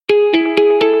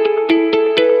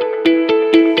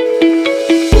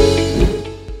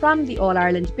From the All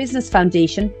Ireland Business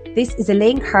Foundation, this is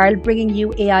Elaine Carroll bringing you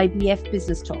AIBF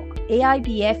Business Talk.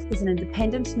 AIBF is an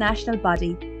independent national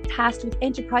body tasked with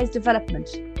enterprise development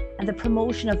and the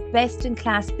promotion of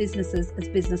best-in-class businesses as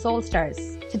business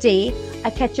all-stars. Today, I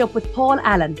catch up with Paul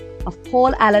Allen of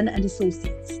Paul Allen and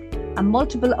Associates, a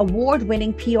multiple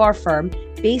award-winning PR firm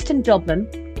based in Dublin,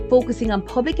 focusing on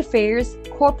public affairs,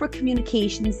 corporate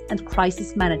communications and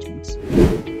crisis management.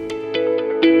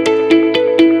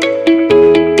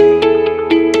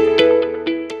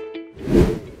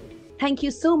 Thank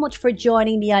you so much for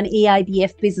joining me on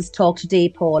AIBF Business Talk today,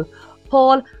 Paul.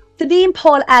 Paul, the name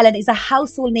Paul Allen is a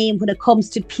household name when it comes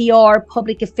to PR,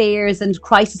 public affairs and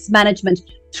crisis management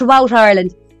throughout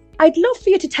Ireland. I'd love for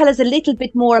you to tell us a little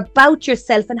bit more about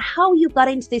yourself and how you got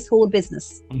into this whole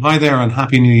business. Hi there and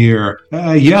Happy New Year.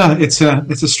 It's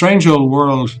a strange old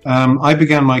world. I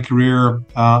began my career,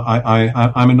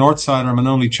 I'm a Northsider, I'm an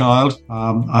only child.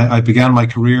 I began my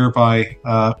career by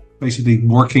basically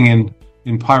working in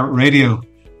pirate radio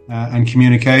and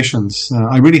communications.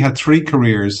 I really had three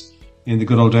careers in the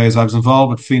good old days. I was involved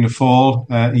with Fianna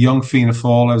Fáil, young Fianna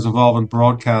Fáil. I was involved in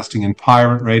broadcasting in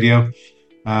pirate radio.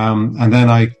 And then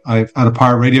I at a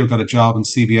pirate radio, got a job in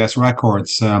CBS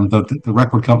Records, the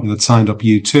record company that signed up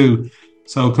U2.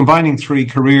 So combining three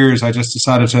careers, I just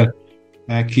decided to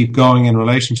keep going in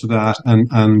relation to that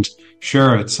and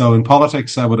share it. So in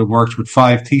politics, I would have worked with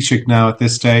five Taoisigh now at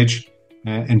this stage.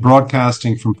 In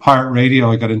broadcasting from pirate radio,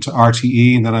 I got into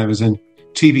RTE, and then I was in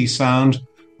TV sound.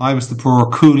 I was the poor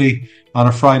coolie on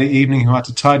a Friday evening who had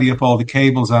to tidy up all the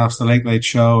cables after the Late Late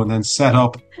Show and then set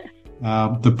up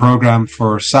the program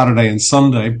for Saturday and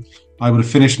Sunday. I would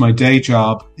have finished my day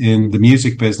job in the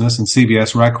music business in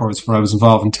CBS Records, where I was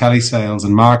involved in telesales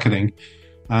and marketing.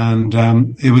 And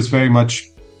it was very much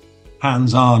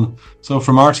hands-on. So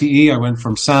from RTE, I went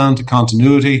from sound to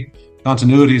continuity.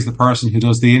 Continuity is the person who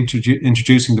does the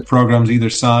introducing the programs either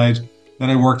side.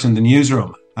 Then I worked in the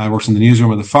newsroom. I worked in the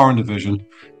newsroom of the foreign division.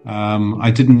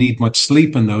 I didn't need much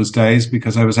sleep in those days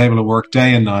because I was able to work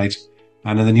day and night.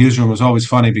 And in the newsroom was always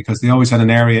funny because they always had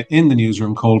an area in the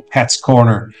newsroom called Pet's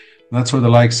Corner. And that's where the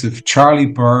likes of Charlie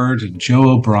Bird and Joe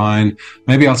O'Brien,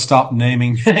 maybe I'll stop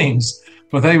naming names,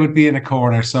 but they would be in a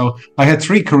corner. So I had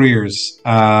three careers.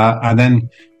 And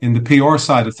then in the PR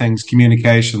side of things,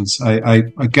 communications, I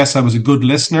guess I was a good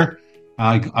listener.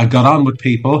 I got on with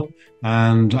people,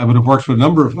 and I would have worked with a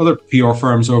number of other PR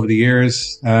firms over the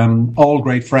years, all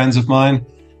great friends of mine,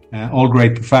 all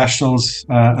great professionals.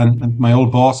 And my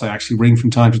old boss, I actually ring from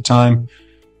time to time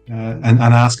and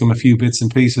ask him a few bits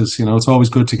and pieces. You know, it's always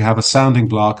good to have a sounding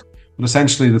block. But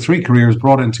essentially, the three careers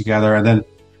brought in together, and then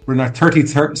we're in our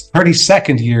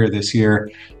 32nd year this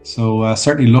year, so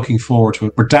certainly looking forward to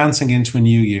it. We're dancing into a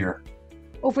new year.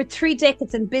 Over 3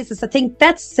 decades in business, I think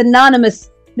that's synonymous,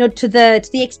 to the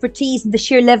expertise and the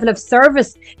sheer level of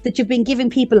service that you've been giving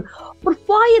people. But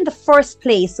why, in the first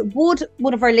place, would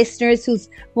one of our listeners, who's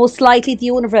most likely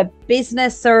the owner of a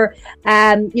business or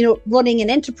running an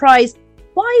enterprise,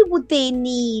 why would they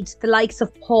need the likes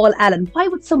of Paul Allen? Why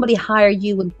would somebody hire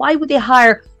you, and why would they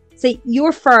hire, say,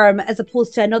 your firm as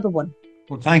opposed to another one?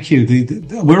 Well, thank you.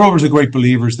 We're always great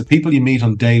believers. The people you meet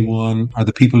on day one are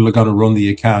the people who are going to run the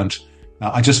account.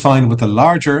 I just find with the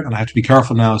larger, and I have to be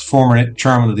careful now as former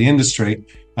chairman of the industry,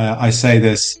 I say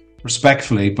this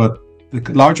respectfully, but the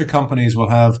larger companies will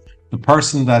have the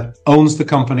person that owns the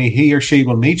company, he or she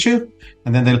will meet you,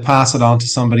 and then they'll pass it on to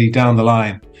somebody down the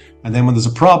line. And then when there's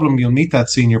a problem, you'll meet that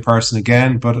senior person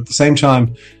again. But at the same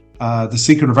time, the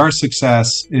secret of our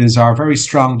success is our very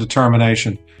strong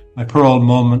determination. My poor old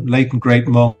mum, late and great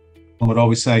mum, would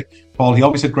always say, Paul, he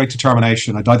always had great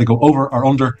determination. I'd either go over or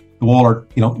under the wall, or,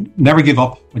 never give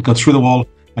up. I'd go through the wall.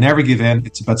 I never give in.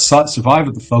 It's about survival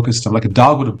of the focused. I'm like a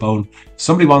dog with a bone. If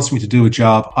somebody wants me to do a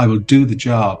job, I will do the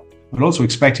job. I would also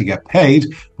expect to get paid,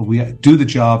 but we do the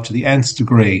job to the nth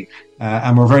degree.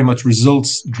 And we're very much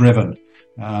results driven.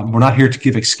 We're not here to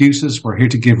give excuses. We're here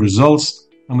to give results.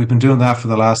 And we've been doing that for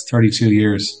the last 32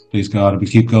 years, please God, and we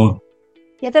keep going.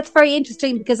 Yeah, that's very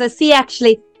interesting, because I see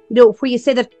actually, where you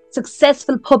say that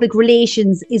successful public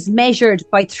relations is measured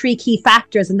by 3 key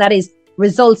factors, and that is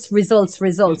results.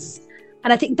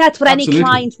 And I think that's what Absolutely. Any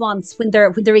client wants when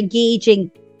they're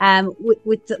engaging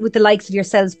with the likes of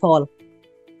yourselves, Paul.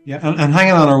 Yeah, and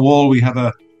hanging on our wall, we have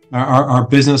our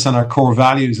business and our core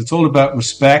values. It's all about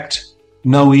respect,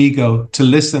 no ego, to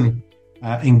listen,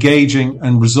 engaging,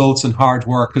 and results and hard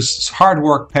work, because hard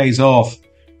work pays off.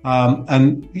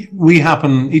 And we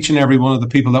happen, each and every one of the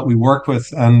people that we work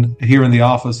with and here in the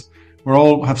office, we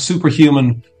all have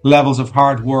superhuman levels of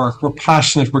hard work. We're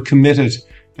passionate, we're committed,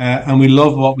 and we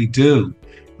love what we do.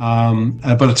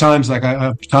 But at times,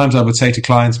 I would say to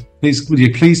clients, please, would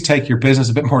you please take your business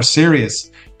a bit more serious,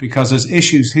 because there's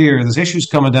issues here. There's issues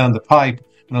coming down the pipe.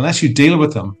 And unless you deal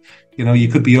with them, you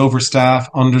could be overstaffed,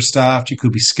 understaffed, you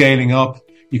could be scaling up,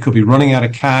 you could be running out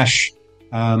of cash.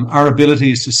 Our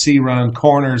ability is to see around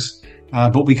corners,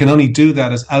 but we can only do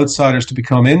that as outsiders to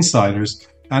become insiders.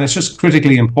 And it's just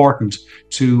critically important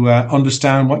to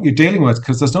understand what you're dealing with,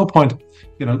 because there's no point,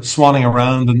 swanning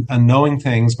around and knowing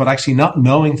things, but actually not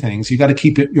knowing things. You got to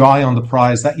keep your eye on the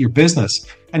prize, that your business.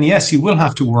 And yes, you will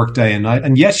have to work day and night.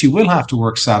 And yes, you will have to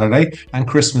work Saturday and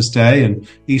Christmas Day and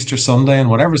Easter Sunday and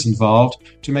whatever's involved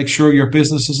to make sure your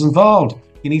business is involved.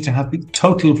 You need to have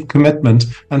total commitment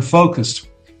and focused.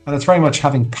 And it's very much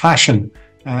having passion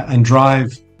and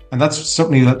drive. And that's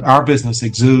certainly that our business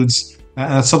exudes.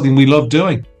 And that's something we love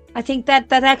doing. I think that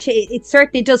actually, it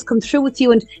certainly does come through with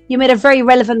you. And you made a very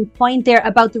relevant point there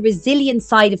about the resilient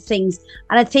side of things.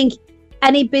 And I think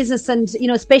any business, and,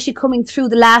 especially coming through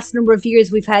the last number of years,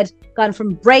 we've gone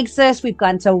from Brexit, we've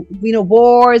gone to,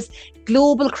 wars,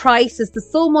 global crisis.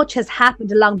 There's so much has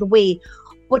happened along the way.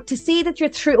 But to see that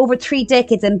you're over 3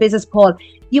 decades in business, Paul,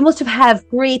 you must have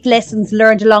great lessons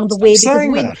learned along the way.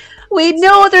 Because we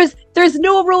know there's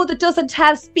no road that doesn't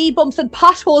have speed bumps and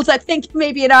potholes, I think,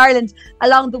 maybe in Ireland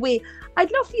along the way.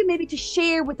 I'd love for you maybe to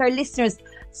share with our listeners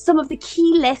some of the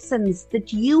key lessons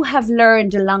that you have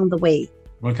learned along the way.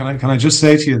 Well, can I just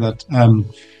say to you that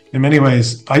in many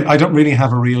ways, I don't really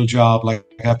have a real job. Like,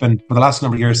 I've been for the last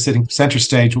number of years sitting center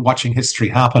stage watching history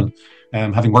happen,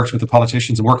 having worked with the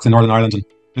politicians and worked in Northern Ireland and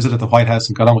visited the White House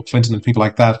and got on with Clinton and people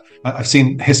like that. I've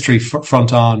seen history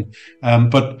front on.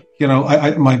 But,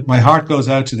 my heart goes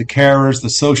out to the carers, the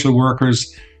social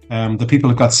workers, the people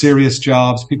who've got serious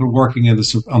jobs, people working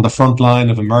on the front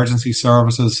line of emergency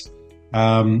services,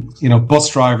 bus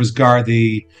drivers,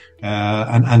 Gardaí,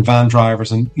 and van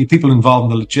drivers, and people involved in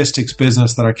the logistics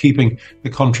business that are keeping the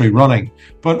country running.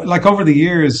 But like over the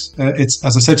years, it's,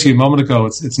 as I said to you a moment ago,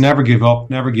 it's never give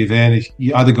up, never give in.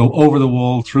 You either go over the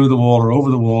wall, through the wall, or over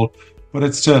the wall. But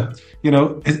it's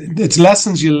it's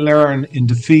lessons you learn in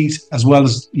defeat as well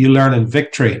as you learn in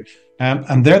victory.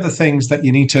 And they're the things that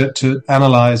you need to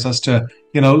analyze as to,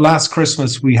 last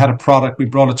Christmas we had a product, we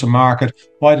brought it to market.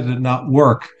 Why did it not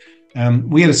work?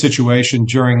 We had a situation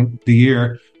during the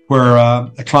year where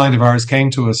a client of ours came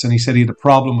to us and he said he had a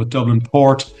problem with Dublin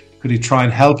Port. Could he try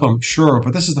and help him? Sure,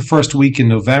 but this is the first week in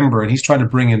November and he's trying to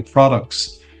bring in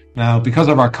products. Now, because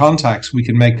of our contacts, we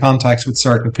can make contacts with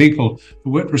certain people. But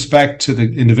with respect to the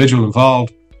individual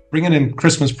involved, bringing in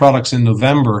Christmas products in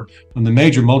November when the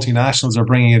major multinationals are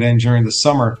bringing it in during the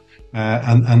summer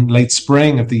and late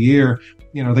spring of the year,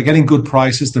 they're getting good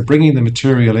prices, they're bringing the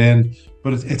material in,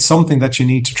 but it's something that you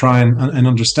need to try and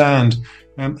understand.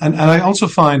 And I also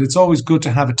find it's always good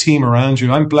to have a team around you.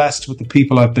 I'm blessed with the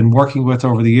people I've been working with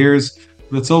over the years.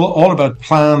 But it's all about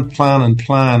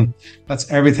plan. That's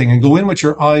everything. And go in with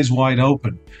your eyes wide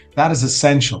open. That is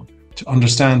essential to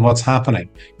understand what's happening.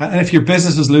 And if your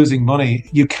business is losing money,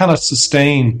 you cannot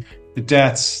sustain the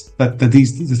debts that the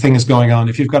thing is going on.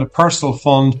 If you've got a personal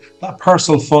fund, that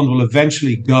personal fund will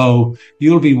eventually go.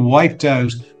 You'll be wiped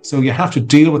out. So you have to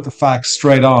deal with the facts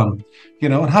straight on,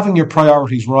 and having your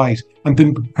priorities right and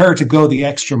being prepared to go the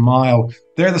extra mile.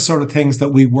 They're the sort of things that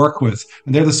we work with,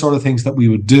 and they're the sort of things that we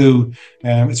would do.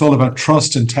 It's all about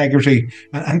trust, integrity,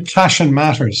 and passion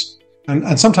matters.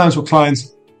 And sometimes with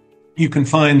clients, you can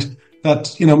find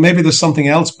that, maybe there's something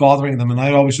else bothering them. And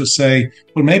I always just say,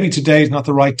 well, maybe today is not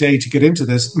the right day to get into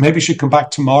this. Maybe you should come back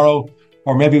tomorrow,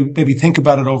 or maybe think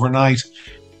about it overnight.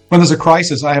 When there's a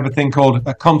crisis, I have a thing called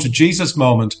a come to Jesus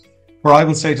moment, where I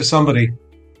will say to somebody,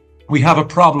 we have a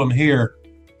problem here.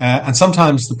 And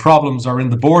sometimes the problems are in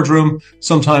the boardroom.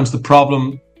 Sometimes the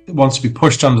problem wants to be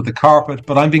pushed under the carpet,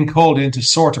 but I'm being called in to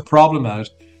sort a problem out.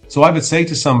 So I would say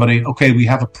to somebody, okay, we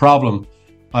have a problem.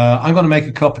 I'm going to make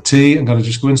a cup of tea. I'm going to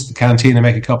just go into the canteen and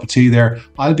make a cup of tea there.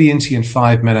 I'll be into you in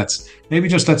 5 minutes. Maybe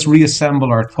just let's reassemble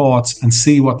our thoughts and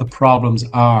see what the problems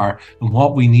are and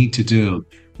what we need to do.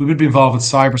 We would be involved with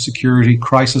cybersecurity,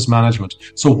 crisis management.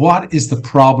 So what is the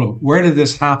problem? Where did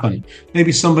this happen?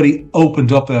 Maybe somebody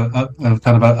opened up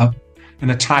an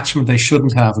attachment they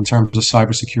shouldn't have in terms of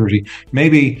cybersecurity.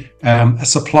 Maybe a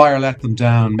supplier let them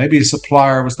down. Maybe a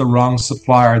supplier was the wrong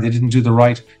supplier. They didn't do the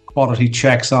right quality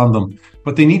checks on them.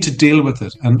 But they need to deal with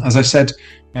it. And as I said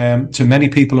to many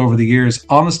people over the years,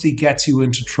 honesty gets you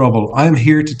into trouble. I'm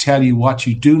here to tell you what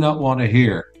you do not want to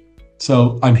hear.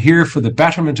 So I'm here for the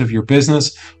betterment of your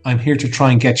business. I'm here to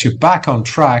try and get you back on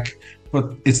track.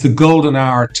 But it's the golden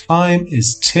hour. Time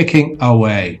is ticking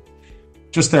away.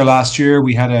 Just there last year,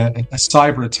 we had a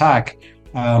cyber attack.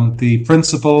 The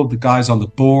principal, the guys on the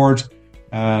board,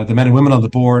 the men and women on the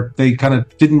board, they kind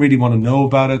of didn't really want to know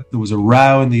about it. There was a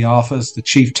row in the office. The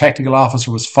chief technical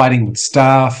officer was fighting with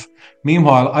staff.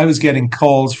 Meanwhile, I was getting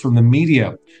calls from the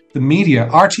media. The media,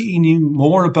 RTE knew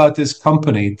more about this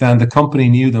company than the company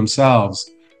knew themselves.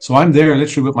 So I'm there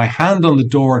literally with my hand on the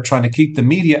door trying to keep the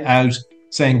media out,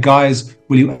 saying, guys,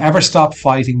 will you ever stop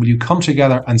fighting? Will you come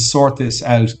together and sort this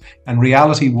out? And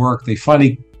reality worked. They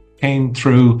finally came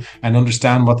through and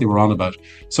understand what they were on about.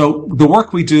 So the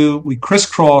work we do, we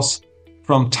crisscross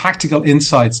from tactical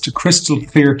insights to crystal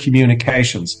clear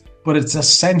communications. But it's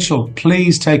essential.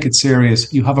 Please take it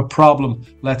serious. You have a problem.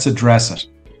 Let's address it.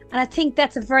 And I think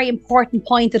that's a very important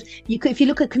point, that if you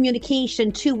look at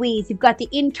communication two ways, you've got the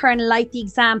internal, like the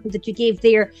example that you gave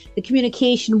there, the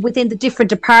communication within the different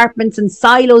departments and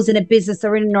silos in a business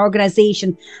or in an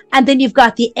organization. And then you've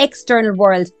got the external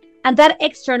world. And that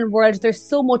external world, there's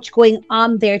so much going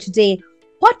on there today.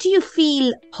 What do you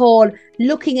feel, Paul,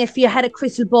 if you had a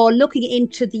crystal ball, looking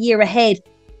into the year ahead,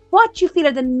 what do you feel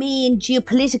are the main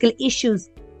geopolitical issues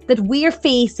that we're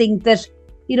facing that,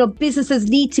 businesses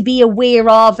need to be aware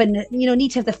of and,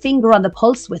 need to have the finger on the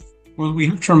pulse with? Well, we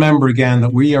have to remember again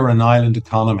that we are an island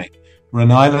economy. We're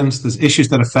an island. There's issues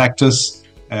that affect us.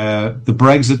 The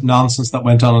Brexit nonsense that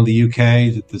went on in the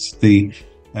UK, the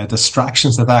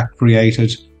distractions that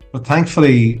created. But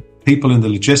thankfully, people in the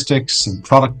logistics and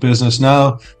product business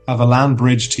now have a land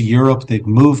bridge to Europe. They've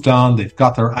moved on. They've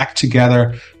got their act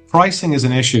together. Pricing is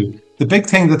an issue. The big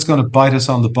thing that's going to bite us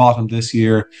on the bottom this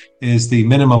year is the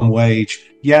minimum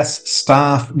wage. Yes,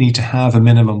 staff need to have a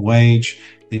minimum wage.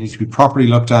 They need to be properly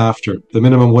looked after. The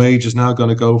minimum wage is now going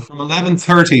to go from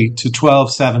 $11.30 to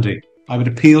 $12.70. I would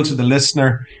appeal to the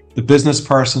listener, the business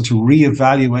person, to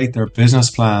reevaluate their business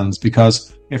plans,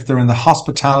 because if they're in the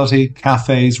hospitality,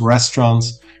 cafes,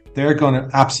 restaurants, they're going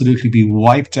to absolutely be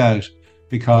wiped out,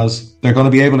 because they're going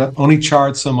to be able to only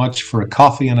charge so much for a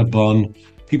coffee and a bun.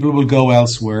 People will go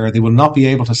elsewhere. They will not be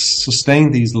able to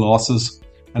sustain these losses.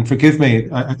 And forgive me,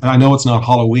 I know it's not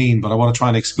Halloween, but I want to try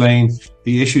and explain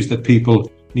the issues that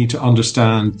people need to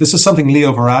understand. This is something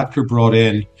Leo Varadkar brought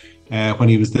in when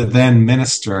he was the then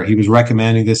minister. He was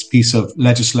recommending this piece of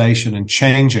legislation and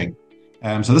changing.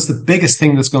 So this is the biggest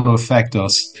thing that's going to affect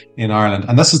us in Ireland.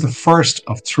 And this is the first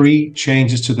of 3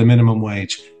 changes to the minimum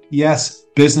wage. Yes,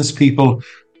 business people,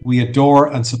 we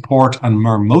adore and support and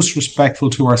are most respectful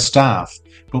to our staff,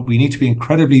 but we need to be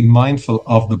incredibly mindful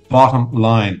of the bottom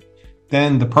line.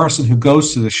 Then the person who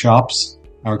goes to the shops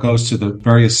or goes to the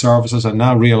various services and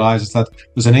now realizes that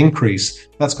there's an increase,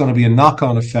 that's going to be a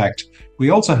knock-on effect. We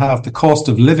also have the cost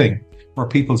of living, where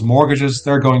people's mortgages,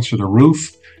 they're going through the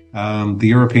roof. The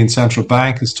European Central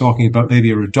Bank is talking about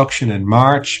maybe a reduction in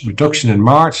March,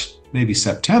 maybe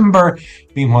September.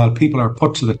 Meanwhile, people are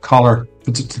put to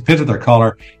the pit of their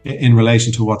collar in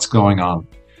relation to what's going on.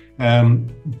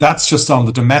 That's just on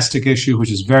the domestic issue,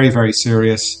 which is very, very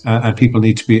serious, and people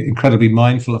need to be incredibly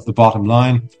mindful of the bottom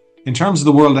line. In terms of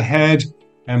the world ahead,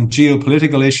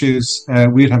 geopolitical issues,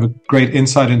 we'd have a great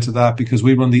insight into that because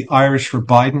we run the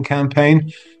IrishForBiden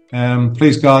campaign.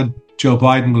 Please God, Joe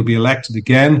Biden will be elected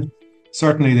again.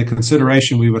 Certainly the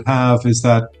consideration we would have is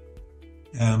that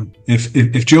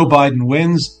if Joe Biden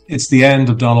wins, it's the end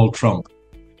of Donald Trump.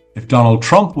 If Donald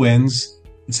Trump wins,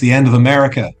 it's the end of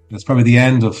America. It's probably the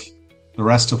end of the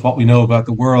rest of what we know about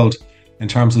the world in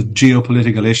terms of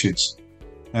geopolitical issues.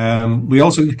 We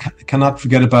also cannot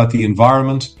forget about the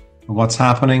environment and what's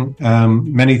happening.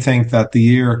 Many think that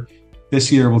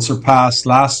this year will surpass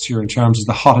last year in terms of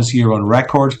the hottest year on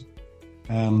record.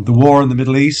 The war in the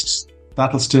Middle East,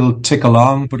 that'll still tick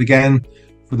along. But again,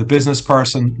 for the business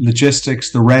person,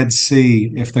 logistics, the Red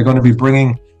Sea, if they're going to be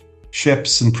bringing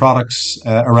ships and products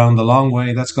around the long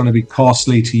way, that's going to be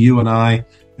costly to you and I,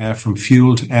 from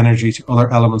fuel to energy to other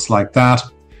elements like that.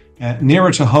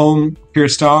 Nearer to home, Keir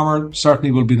Starmer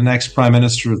certainly will be the next Prime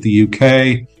Minister of the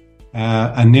UK.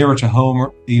 And nearer to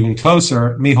home, even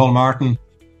closer, Micheál Martin,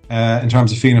 in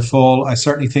terms of Fianna Fáil, I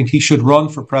certainly think he should run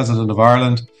for President of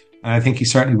Ireland, and I think he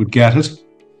certainly would get it.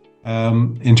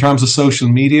 In terms of social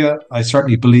media, I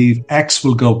certainly believe X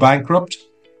will go bankrupt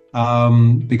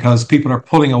because people are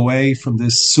pulling away from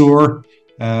this sewer.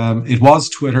 It was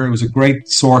Twitter. It was a great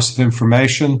source of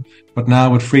information. But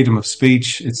now with freedom of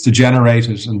speech, it's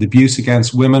degenerated, and the abuse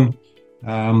against women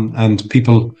and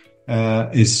people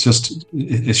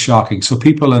is shocking. So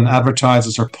people and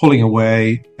advertisers are pulling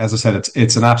away. As I said,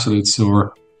 it's an absolute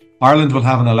sewer. Ireland will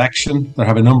have an election. There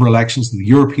have a number of elections, the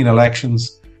European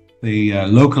elections, the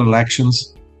local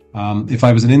elections. If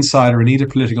I was an insider in either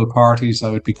political parties, I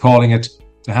would be calling it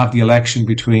to have the election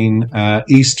between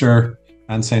Easter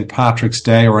and St. Patrick's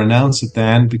Day, or announce it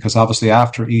then, because obviously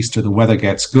after Easter the weather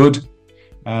gets good.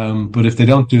 But if they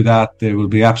don't do that, they will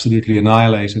be absolutely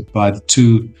annihilated by the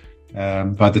two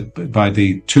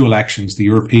elections, the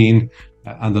European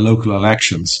and the local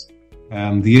elections.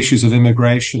 The issues of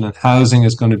immigration and housing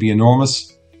is going to be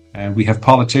enormous. We have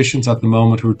politicians at the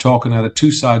moment who are talking out of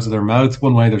two sides of their mouth.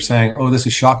 One way they're saying, oh, this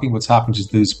is shocking what's happened to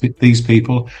these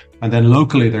people. And then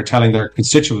locally they're telling their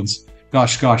constituents,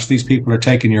 gosh, these people are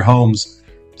taking your homes.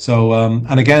 So,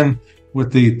 and again,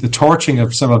 with the torching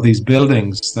of some of these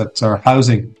buildings that are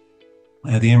housing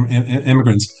the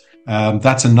immigrants,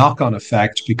 that's a knock-on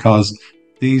effect, because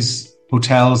these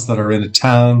hotels that are in a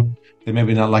town, they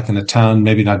maybe not like in a town,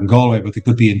 maybe not in Galway, but they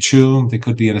could be in Tuam, they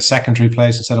could be in a secondary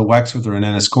place instead of Wexford or in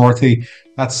Enniscorthy.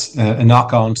 That's a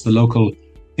knock-on to the local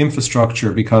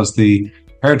infrastructure, because the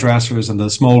hairdressers and the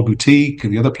small boutique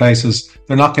and the other places,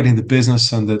 they're not getting the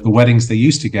business and the weddings they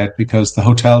used to get, because the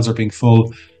hotels are being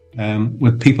full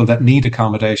with people that need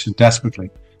accommodation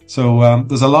desperately. So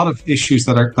there's a lot of issues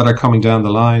that are coming down the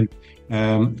line.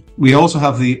 We also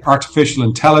have the artificial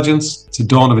intelligence. It's a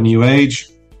dawn of a new age.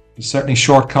 There's certainly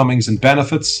shortcomings and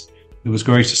benefits. It was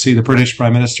great to see the British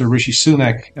Prime Minister Rishi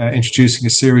Sunak introducing a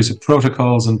series of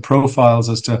protocols and profiles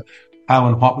as to how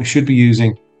and what we should be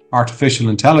using artificial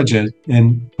intelligence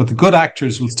in. But the good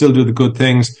actors will still do the good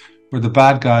things, where the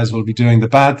bad guys will be doing the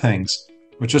bad things.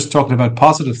 We're just talking about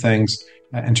positive things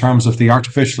in terms of the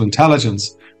artificial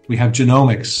intelligence. We have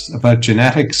genomics, about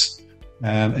genetics,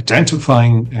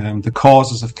 identifying the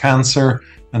causes of cancer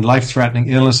and life-threatening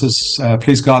illnesses.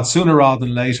 Please God, sooner rather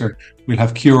than later, we'll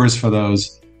have cures for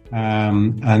those,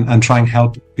 and try and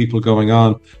help people going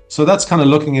on. So that's kind of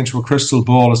looking into a crystal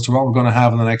ball as to what we're going to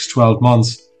have in the next 12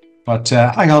 months. But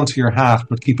hang on to your hat,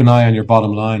 but keep an eye on your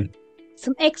bottom line.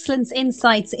 Some excellent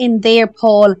insights in there,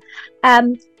 Paul.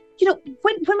 When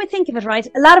we think of it, right,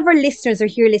 a lot of our listeners are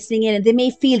here listening in, and they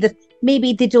may feel that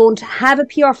maybe they don't have a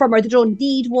PR firm, or they don't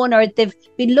need one, or they've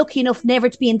been lucky enough never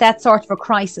to be in that sort of a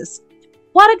crisis.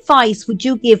 What advice would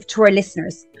you give to our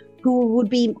listeners who would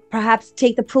be perhaps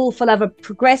take the profile of a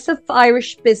progressive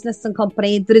Irish business and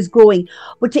company that is growing,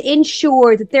 but to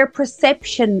ensure that their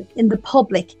perception in the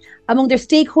public, among their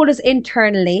stakeholders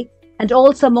internally and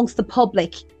also amongst the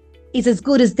public, is as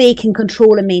good as they can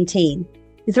control and maintain?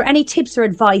 Is there any tips or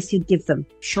advice you'd give them?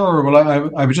 Sure. Well,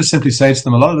 I would just simply say to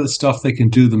them, a lot of the stuff they can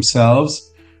do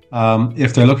themselves.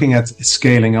 If they're looking at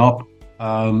scaling up,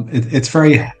 it's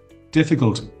very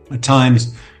difficult at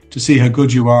times to see how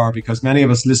good you are, because many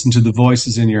of us listen to the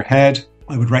voices in your head.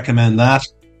 I would recommend that.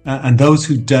 And those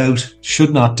who doubt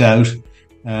should not doubt.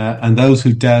 And those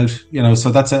who doubt,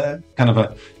 so that's a kind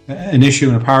of an issue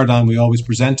and a paradigm we always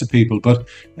present to people. But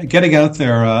getting out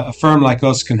there, a firm like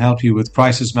us can help you with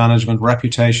crisis management,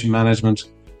 reputation management.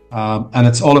 And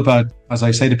it's all about, as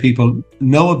I say to people,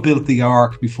 Noah built the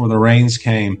ark before the rains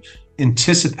came.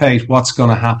 Anticipate what's going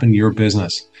to happen in your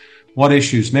business. What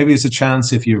issues? Maybe it's a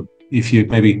chance if you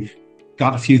maybe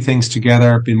got a few things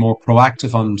together, been more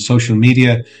proactive on social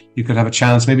media, you could have a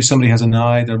chance. Maybe somebody has an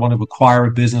eye, they want to acquire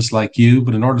a business like you,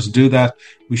 but in order to do that,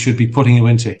 we should be putting you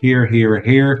into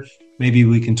here. Maybe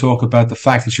we can talk about the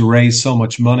fact that you raised so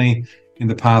much money in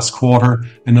the past quarter.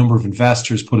 A number of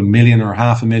investors put $1 million or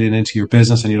 $500,000 into your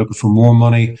business, and you're looking for more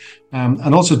money.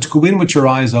 And also to go in with your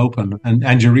eyes open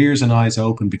and your ears and eyes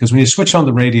open, because when you switch on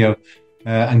the radio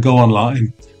and go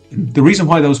online, the reason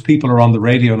why those people are on the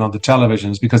radio and on the television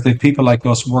is because they have people like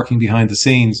us working behind the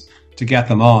scenes to get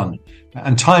them on.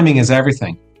 And timing is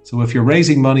everything. So if you're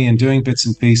raising money and doing bits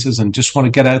and pieces and just want to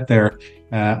get out there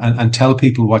and tell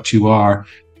people what you are,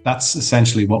 that's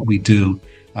essentially what we do.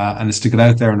 And it's to get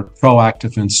out there in a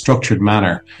proactive and structured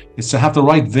manner. It's to have the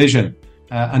right vision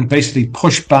and basically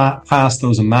push back past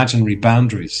those imaginary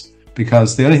boundaries,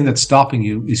 because the only thing that's stopping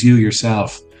you is you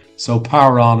yourself. So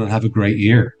power on and have a great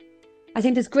year. I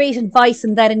think there's great advice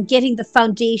in that, and getting the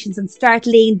foundations and start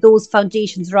laying those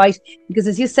foundations right. Because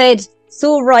as you said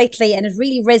so rightly, and it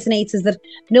really resonates, is that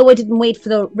Noah didn't wait for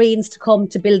the rains to come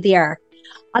to build the ark.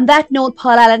 On that note,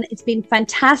 Paul Allen, it's been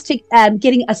fantastic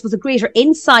getting, I suppose, a greater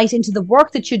insight into the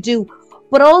work that you do,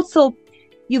 but also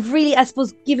you've really, I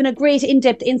suppose, given a great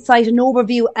in-depth insight and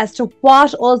overview as to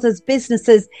what us as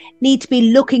businesses need to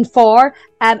be looking for,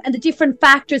 and the different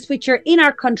factors which are in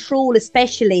our control,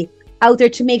 especially out there,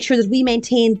 to make sure that we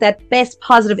maintain that best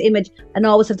positive image and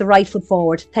always have the right foot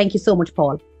forward. Thank you so much,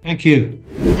 Paul. Thank you.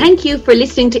 Thank you for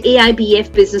listening to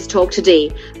AIBF Business Talk today.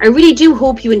 I really do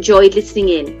hope you enjoyed listening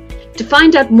in. To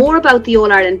find out more about the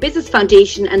All Ireland Business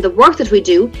Foundation and the work that we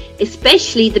do,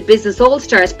 especially the Business All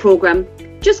Stars programme,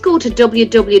 just go to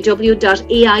www.aibf.ie.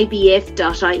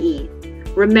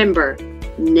 Remember,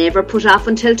 never put off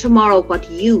until tomorrow what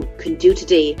you can do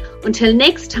today. Until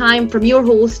next time, from your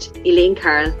host, Elaine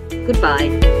Carroll.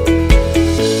 Goodbye.